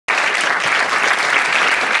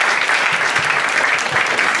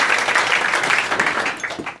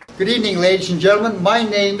Good evening, ladies and gentlemen. My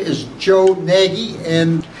name is Joe Nagy,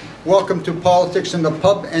 and welcome to Politics in the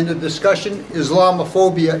Pub and the discussion,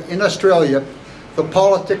 Islamophobia in Australia, the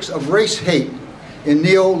politics of race hate in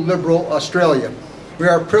neoliberal Australia. We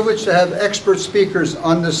are privileged to have expert speakers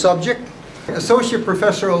on this subject. Associate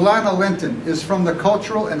Professor ALANA Lentin is from the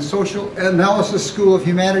Cultural and Social Analysis School of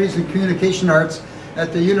Humanities and Communication Arts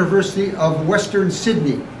at the University of Western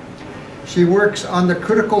Sydney. She works on the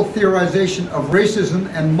critical theorization of racism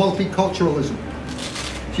and multiculturalism.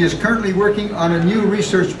 She is currently working on a new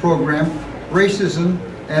research program, Racism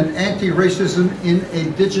and Anti-Racism in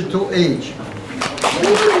a Digital Age.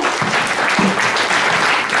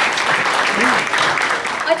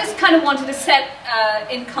 I just kind of wanted to set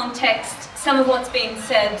in context some of what's being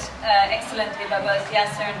said excellently by both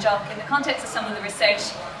Yasser and Jock in the context of some of the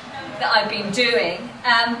research that I've been doing.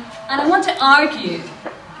 And I want to argue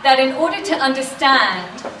that in order to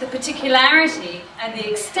understand the particularity and the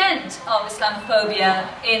extent of Islamophobia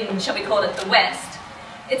in, shall we call it, the West,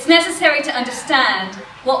 it's necessary to understand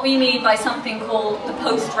what we mean by something called the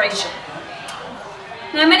post-racial.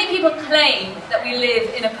 Now, many people claim that we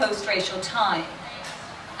live in a post-racial time,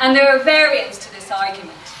 and there are variants to this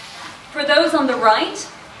argument. For those on the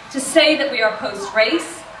right, to say that we are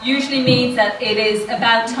post-race usually means that it is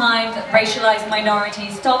about time that racialized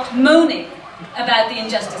minorities stopped moaning about the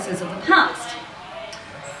injustices of the past.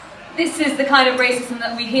 This is the kind of racism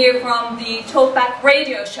that we hear from the talkback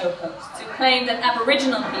radio show hosts who claim that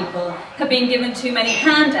Aboriginal people have been given too many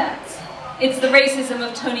handouts. It's the racism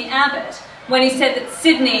of Tony Abbott when he said that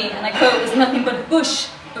Sydney, and I quote, was nothing but bush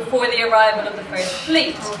before the arrival of the First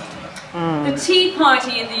Fleet. The Tea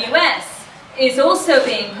Party in the US is also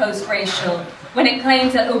being post-racial when it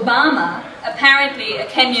claims that Obama, apparently a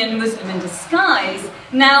Kenyan Muslim in disguise,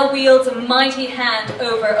 now wields a mighty hand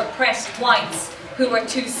over oppressed whites who are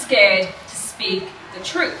too scared to speak the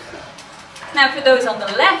truth. Now, for those on the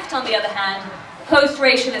left, on the other hand,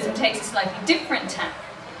 post-racialism takes a slightly different tack.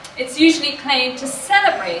 It's usually claimed to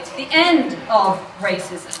celebrate the end of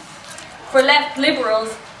racism. For left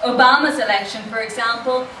liberals, Obama's election, for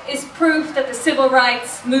example, is proof that the civil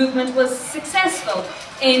rights movement was successful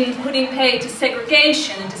in putting pay to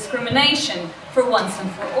segregation and discrimination for once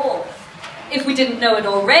and for all. If we didn't know it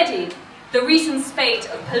already, the recent spate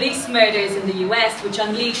of police murders in the US, which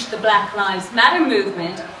unleashed the Black Lives Matter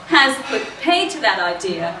movement, has put pay to that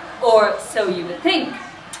idea, or so you would think.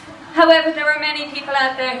 However, there are many people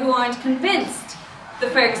out there who aren't convinced. The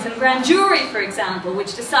Ferguson grand jury, for example,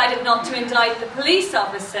 which decided not to indict the police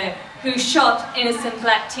officer who shot innocent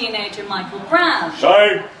black teenager Michael Brown.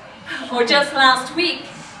 Sorry. Or just last week,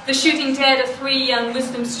 the shooting dead of 3 young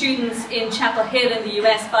Muslim students in Chapel Hill in the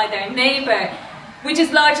US by their neighbour, which has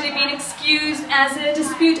largely been excused as a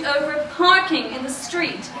dispute over parking in the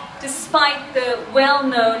street, despite the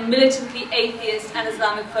well-known militantly atheist and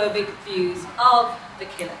Islamophobic views of the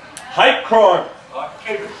killing. Hate crime.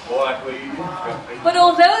 But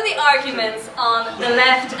although the arguments on the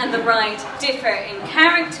left and the right differ in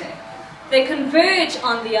character, they converge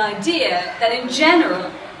on the idea that in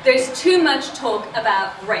general there's too much talk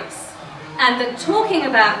about race, and that talking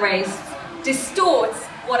about race distorts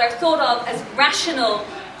what are thought of as rational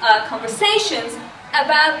conversations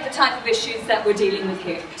about the type of issues that we're dealing with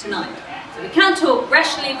here tonight. So we can't talk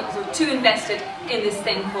rationally because we're too invested in this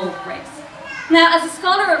thing called race. Now, as a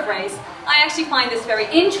scholar of race, I actually find this very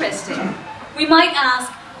interesting. We might ask,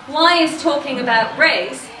 why is talking about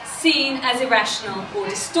race seen as irrational or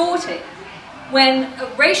distorted? When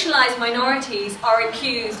racialized minorities are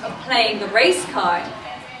accused of playing the race card,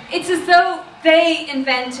 it's as though they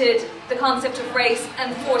invented the concept of race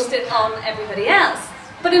and forced it on everybody else.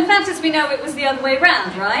 But in fact, as we know, it was the other way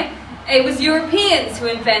around, right? It was Europeans who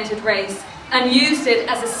invented race and used it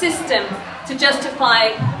as a system to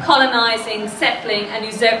justify colonizing, settling, and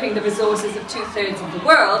usurping the resources of 2/3 of the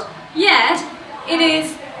world. Yet, it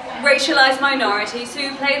is racialized minorities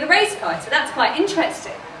who play the race card, so that's quite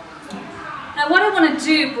interesting. Now, what I want to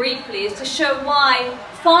do briefly is to show why,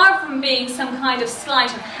 far from being some kind of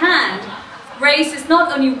sleight of hand, race is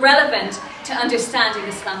not only relevant to understanding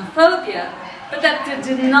Islamophobia, but that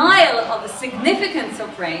the denial of the significance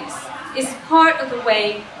of race is part of the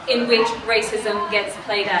way in which racism gets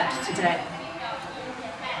played out today.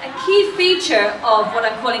 A key feature of what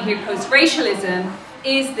I'm calling here post-racialism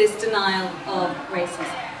is this denial of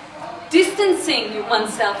racism. Distancing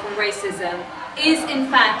oneself from racism is in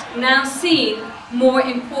fact now seen more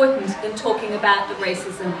important than talking about the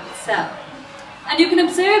racism itself. And you can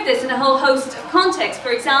observe this in a whole host of contexts.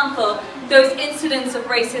 For example, those incidents of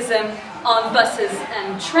racism on buses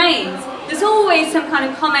and trains there's always some kind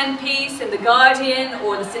of comment piece in The Guardian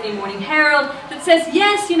or the Sydney Morning Herald that says,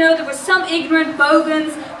 yes, you know, there were some ignorant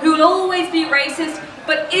bogans who will always be racist,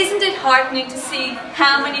 but isn't it heartening to see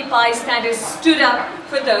how many bystanders stood up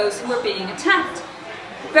for those who were being attacked?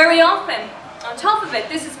 Very often, on top of it,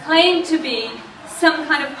 this is claimed to be some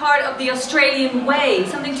kind of part of the Australian way,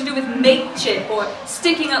 something to do with mateship or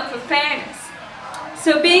sticking up for fairness.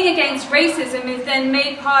 So being against racism is then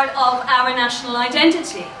made part of our national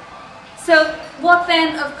identity. So what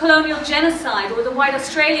then of colonial genocide or the White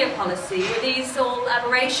Australia policy? Were these all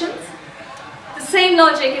aberrations? The same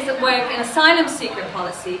logic is at work in asylum seeker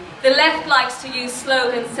policy. The left likes to use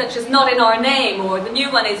slogans such as "not in our name," or the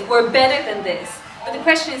new one is "we're better than this." But the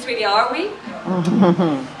question is really, are we?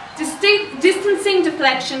 Distancing,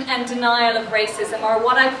 deflection and denial of racism are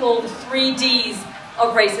what I call the 3 Ds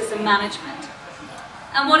of racism management.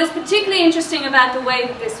 And what is particularly interesting about the way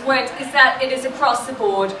that this works is that it is across the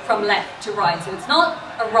board from left to right. So it's not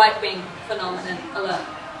a right-wing phenomenon alone.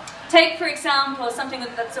 Take, for example, something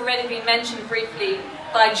that's already been mentioned briefly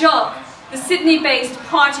by Jock, the Sydney-based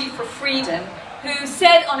Party for Freedom, who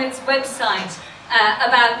said on its website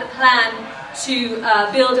about the plan to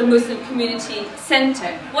build a Muslim community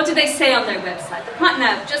centre. What did they say on their website?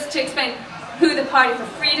 Now, just to explain who the Party for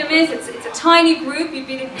Freedom is, it's a tiny group. You've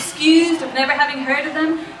been excused of never having heard of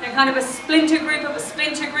them. They're kind of a splinter group of a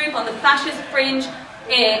splinter group on the fascist fringe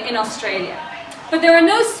in Australia. But there are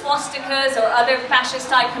no swastikas or other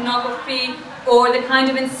fascist iconography or the kind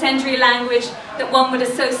of incendiary language that one would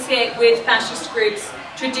associate with fascist groups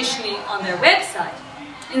traditionally on their website.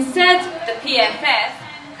 Instead, the PFF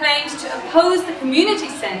claims to oppose the community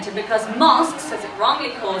centre because mosques, as it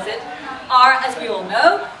wrongly calls it, are, as we all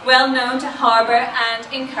know, well known to harbour and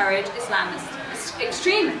encourage Islamist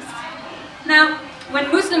extremists. Now, when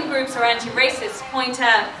Muslim groups or anti-racists point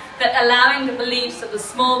out that allowing the beliefs of a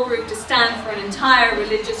small group to stand for an entire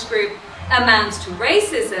religious group amounts to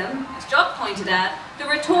racism, as Jock pointed out, the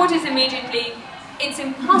retort is immediately, it's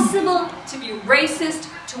impossible to be racist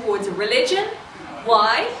towards a religion.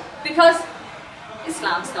 Why? Because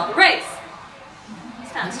Islam's not a race.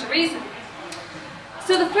 Stands to reason.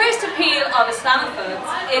 So the first appeal of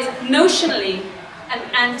Islamophobes is notionally an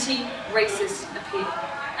anti-racist appeal.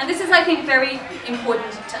 And this is, I think, very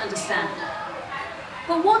important to understand.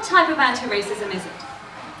 But what type of anti-racism is it?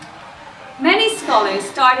 Many scholars,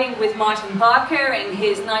 starting with Martin Barker in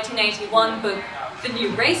his 1981 book, The New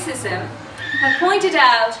Racism, have pointed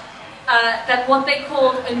out that what they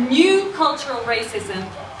called a new cultural racism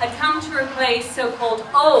had come to replace so-called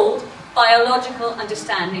old biological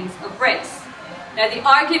understandings of race. Now, the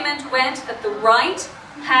argument went that the right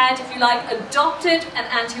had, if you like, adopted an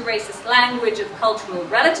anti-racist language of cultural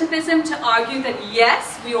relativism to argue that,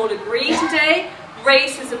 yes, we all agree today,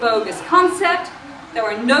 race is a bogus concept, there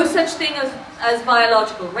are no such thing as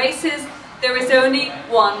biological races, there is only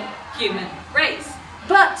one human race.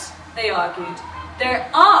 But, they argued, there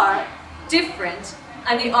are different,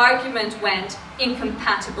 and the argument went,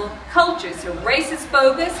 incompatible cultures. So race is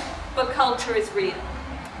bogus, but culture is real.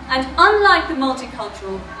 And unlike the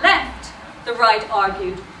multicultural left, the right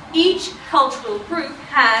argued, each cultural group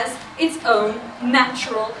has its own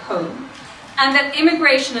natural home, and that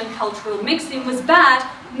immigration and cultural mixing was bad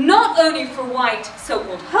not only for white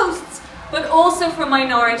so-called hosts, but also for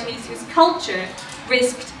minorities whose culture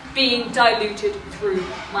risked being diluted through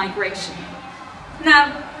migration.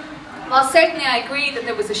 Now, while certainly I agree that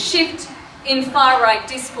there was a shift in far-right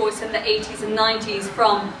discourse in the 80s and 90s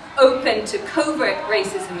from open to covert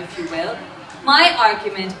racism, if you will, my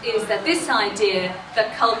argument is that this idea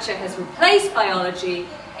that culture has replaced biology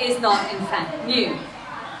is not in fact new.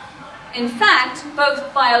 In fact,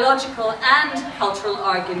 both biological and cultural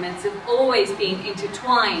arguments have always been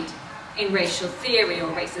intertwined in racial theory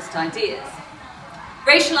or racist ideas.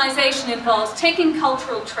 Racialization involves taking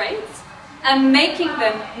cultural traits and making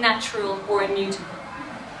them natural or immutable.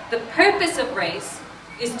 The purpose of race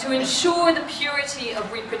is to ensure the purity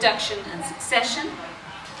of reproduction and succession,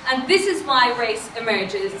 and this is why race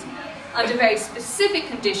emerges under very specific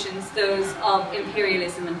conditions, those of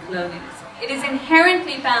imperialism and colonialism. It is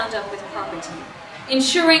inherently bound up with property,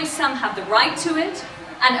 ensuring some have the right to it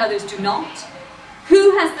and others do not,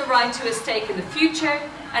 who has the right to a stake in the future,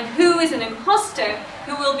 and who is an imposter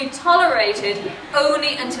who will be tolerated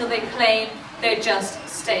only until they claim their just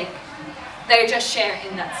stake, their just share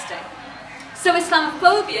in that stake. So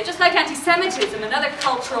Islamophobia, just like anti-Semitism, another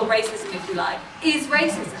cultural racism if you like, is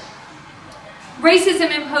racism.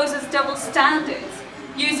 Racism imposes double standards,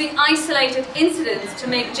 using isolated incidents to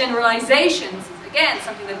make generalizations, again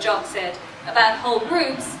something that Jock said, about whole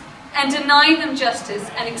groups, and deny them justice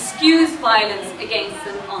and excuse violence against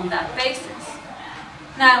them on that basis.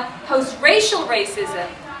 Now, post-racial racism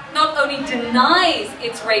not only denies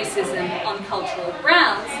its racism on cultural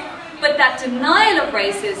grounds, but that denial of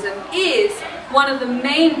racism is one of the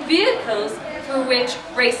main vehicles through which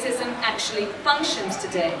racism actually functions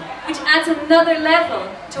today, which adds another level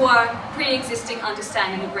to our pre-existing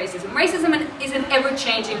understanding of racism. Racism is an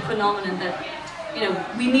ever-changing phenomenon that,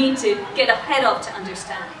 we need to get ahead of to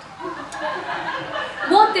understand.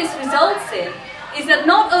 What this results in is that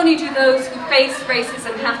not only do those who face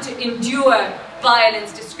racism have to endure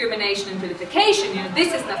violence, discrimination, and vilification,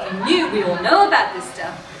 this is nothing new, we all know about this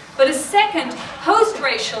stuff, but a second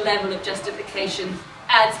post-racial level of justification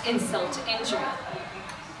adds insult to injury.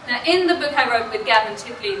 Now, in the book I wrote with Gavin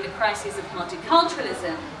Tipley, The Crises of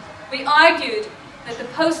Multiculturalism, we argued that the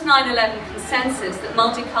post-9/11 consensus that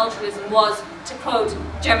multiculturalism was, to quote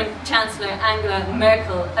German Chancellor Angela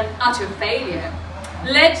Merkel, an utter failure,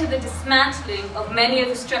 led to the dismantling of many of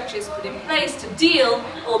the structures put in place to deal,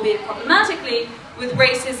 albeit problematically, with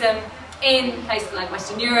racism in places like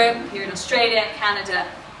Western Europe, here in Australia, Canada,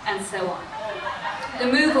 and so on.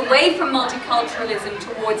 The move away from multiculturalism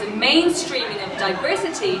towards a mainstreaming of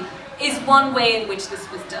diversity is one way in which this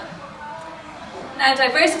was done. Now,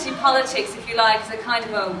 diversity politics, if you like, is a kind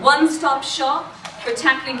of a one-stop shop for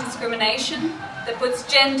tackling discrimination that puts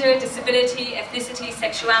gender, disability, ethnicity,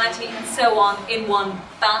 sexuality, and so on in one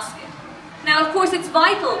basket. Now, of course, it's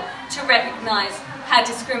vital to recognize how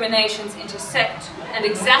discriminations intersect and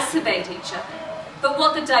exacerbate each other. But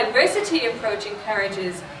what the diversity approach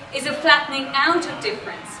encourages is a flattening out of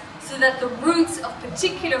difference so that the roots of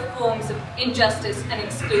particular forms of injustice and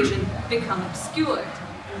exclusion become obscured.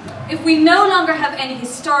 If we no longer have any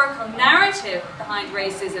historical narrative behind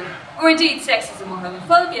racism, or indeed sexism or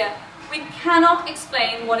homophobia, we cannot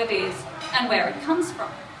explain what it is and where it comes from.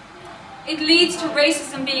 It leads to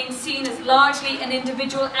racism being seen as largely an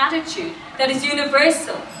individual attitude that is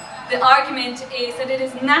universal. The argument is that it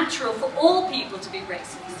is natural for all people to be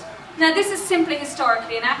racist. Now, this is simply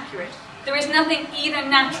historically inaccurate. There is nothing either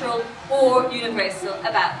natural or universal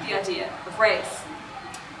about the idea of race.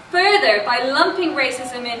 Further, by lumping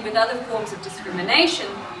racism in with other forms of discrimination,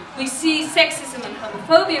 we see sexism and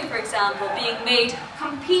homophobia, for example, being made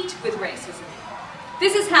compete with racism.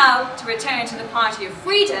 This is how, to return to the Party of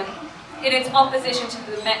Freedom, in its opposition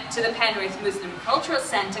to the Penrith Muslim Cultural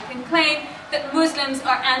Centre, can claim that Muslims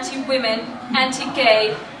are anti-women,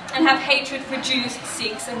 anti-gay, and have hatred for Jews,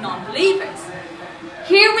 Sikhs, and non-believers.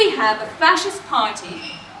 Here we have a fascist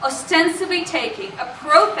party ostensibly taking a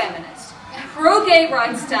pro-feminist, pro-gay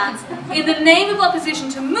rights stance in the name of opposition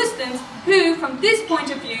to Muslims who, from this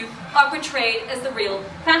point of view, are portrayed as the real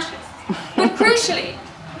fascists. But crucially,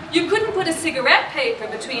 you couldn't put a cigarette paper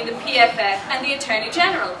between the PFF and the Attorney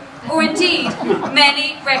General, or indeed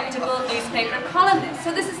many reputable newspaper columnists.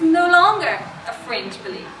 So this is no longer a fringe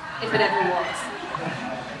belief, if it ever was.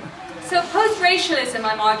 So post-racialism,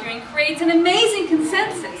 I'm arguing, creates an amazing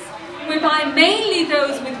consensus whereby mainly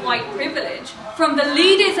those with white privilege, from the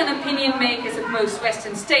leaders and opinion makers of most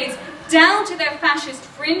Western states down to their fascist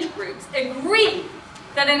fringe groups, agree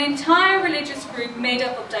that an entire religious group made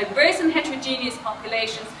up of diverse and heterogeneous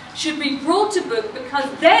populations should be brought to book because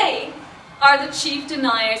they are the chief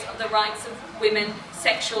deniers of the rights of women,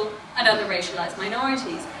 sexual and other racialized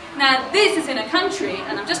minorities. Now, this is in a country,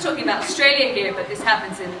 and I'm just talking about Australia here, but this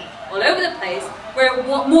happens all over the place, where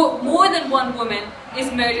more than one woman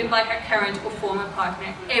is murdered by her current or former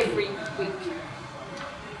partner every week.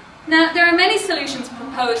 Now, there are many solutions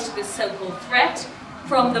proposed to this so-called threat,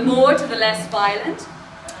 from the more to the less violent,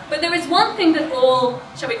 but there is one thing that all,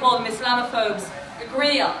 shall we call them Islamophobes,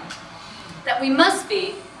 agree on, that we must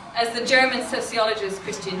be, as the German sociologist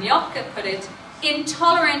Christian Jochka put it,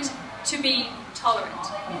 intolerant to be tolerant.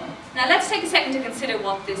 Now let's take a second to consider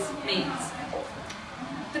what this means.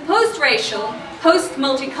 The post-racial,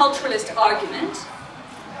 post-multiculturalist argument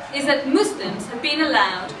is that Muslims have been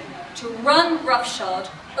allowed to run roughshod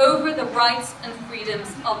over the rights and freedoms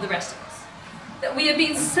of the rest of us. That we have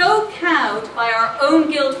been so cowed by our own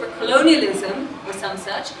guilt for colonialism, or some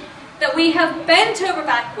such, that we have bent over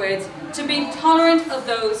backwards to be tolerant of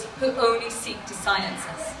those who only seek to silence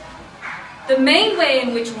us. The main way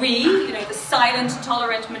in which we, the silent,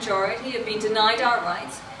 tolerant majority, have been denied our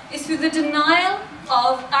rights is through the denial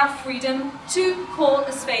of our freedom to call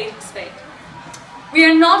a spade a spade. We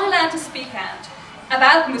are not allowed to speak out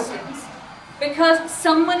about Muslims because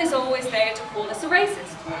someone is always there to call us a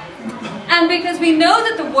racist. And because we know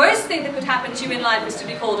that the worst thing that could happen to you in life is to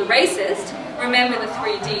be called a racist, remember the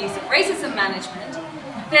 3 Ds of racism management,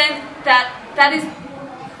 then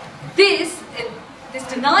this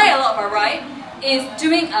this denial of our right is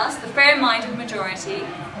doing us, the fair-minded majority,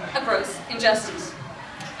 a gross injustice.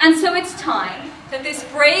 And so it's time that this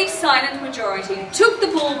brave, silent majority took the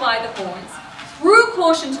bull by the horns, threw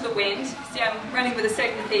caution to the wind, see I'm running with a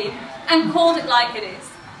certain theme, and called it like it is.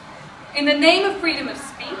 In the name of freedom of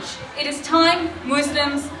speech, it is time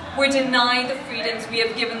Muslims were denied the freedoms we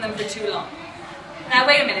have given them for too long. Now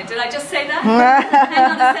wait a minute, did I just say that?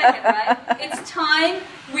 Hang on a second, right? It's time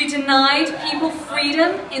we denied people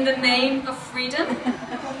freedom in the name of freedom.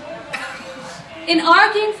 In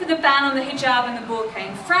arguing for the ban on the hijab and the burqa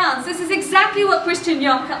in France, this is exactly what Christian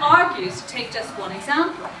Jonke argues, to take just one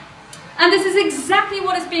example. And this is exactly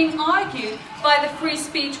what is being argued by the free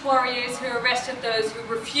speech warriors who arrested those who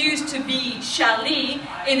refused to be Charlie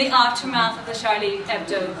in the aftermath of the Charlie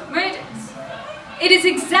Hebdo murders. It is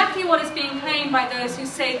exactly what is being claimed by those who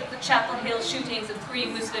say that the Chapel Hill shootings of 3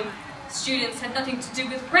 Muslim students had nothing to do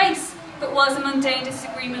with race, but was a mundane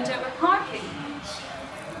disagreement over parking.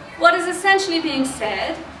 What is essentially being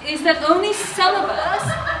said is that only some of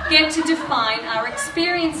us get to define our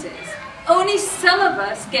experiences. Only some of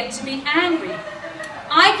us get to be angry.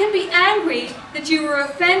 I can be angry that you were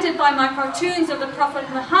offended by my cartoons of the Prophet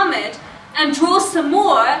Muhammad and draw some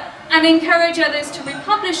more and encourage others to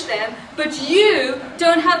republish them, but you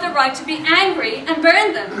don't have the right to be angry and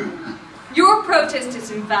burn them. Your protest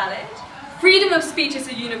is invalid. Freedom of speech is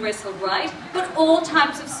a universal right, but all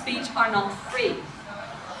types of speech are not free.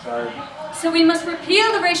 So we must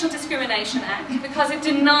repeal the Racial Discrimination Act because it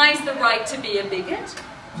denies the right to be a bigot.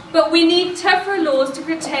 But we need tougher laws to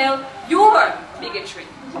curtail your bigotry.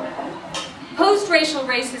 Post-racial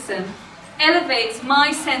racism elevates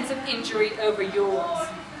my sense of injury over yours.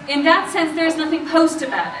 In that sense, there is nothing post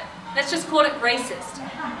about it. Let's just call it racist.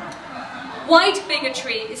 White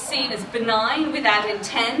bigotry is seen as benign, without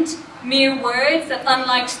intent, mere words that,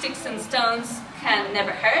 unlike sticks and stones, can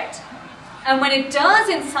never hurt. And when it does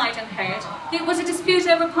incite and hurt, it was a dispute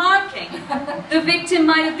over parking. The victim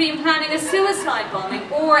might have been planning a suicide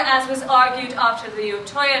bombing, or, as was argued after the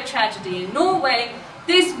Utøya tragedy in Norway,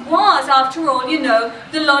 this was, after all, you know,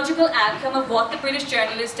 the logical outcome of what the British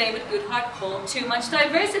journalist David Goodhart called too much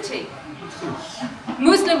diversity.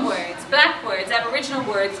 Muslim words, black words, Aboriginal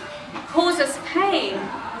words cause us pain.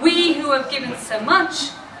 We who have given so much.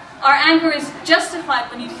 Our anger is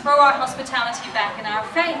justified when you throw our hospitality back in our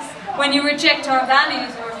face, when you reject our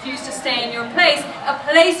values or refuse to stay in your place, a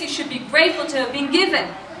place you should be grateful to have been given.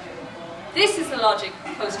 This is the logic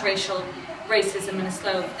of post-racial racism and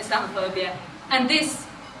Islamophobia, and this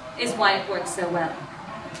is why it works so well.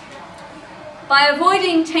 By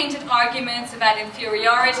avoiding tainted arguments about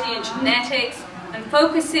inferiority and genetics, and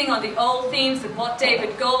focusing on the old themes of what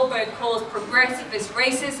David Goldberg calls progressivist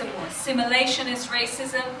racism or assimilationist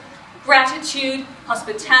racism, gratitude,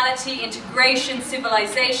 hospitality, integration,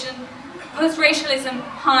 civilization, post-racialism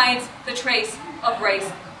hides the trace of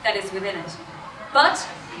race that is within it. But,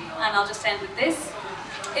 and I'll just end with this,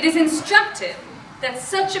 it is instructive that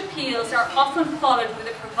such appeals are often followed with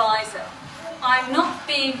a proviso. I'm not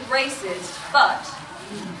being racist, but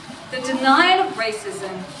the denial of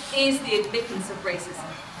racism is the admittance of racism.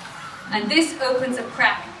 And this opens a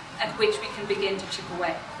crack at which we can begin to chip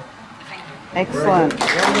away. Thank you. Excellent.